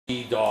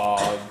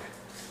Dog.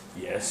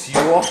 Yes, you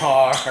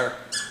are.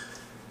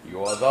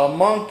 You're the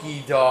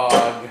monkey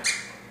dog.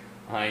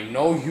 I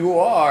know you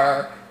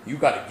are. You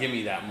gotta give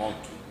me that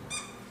monkey.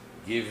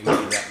 Give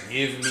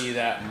me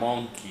that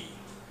monkey.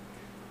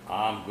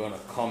 I'm gonna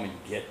come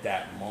and get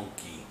that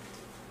monkey.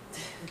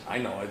 I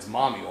know, it's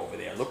mommy over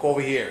there. Look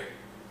over here.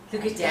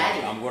 Look at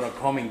daddy. I'm gonna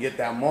come and get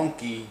that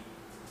monkey.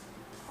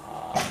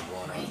 I'm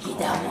gonna come and get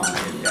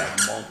that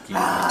monkey.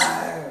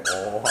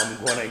 Oh,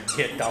 I'm gonna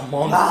get the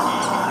monkey.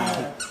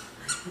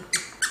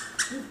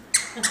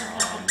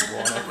 I'm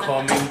gonna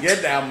come and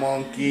get that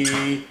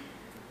monkey.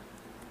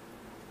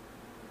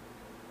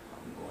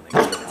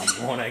 I'm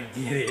gonna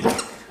get it.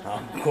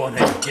 I'm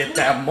gonna get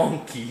that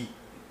monkey.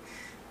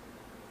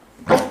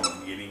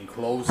 I'm getting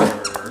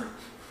closer.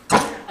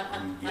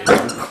 I'm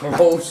getting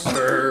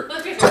closer.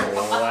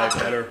 Oh, I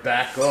better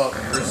back up.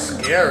 You're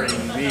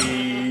scaring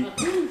me.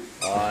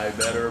 I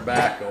better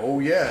back. Oh,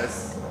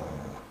 yes.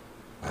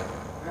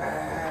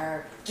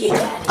 Get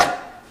daddy.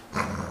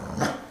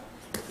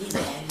 Get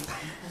daddy.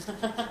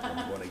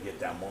 I'm gonna get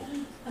that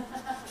monkey.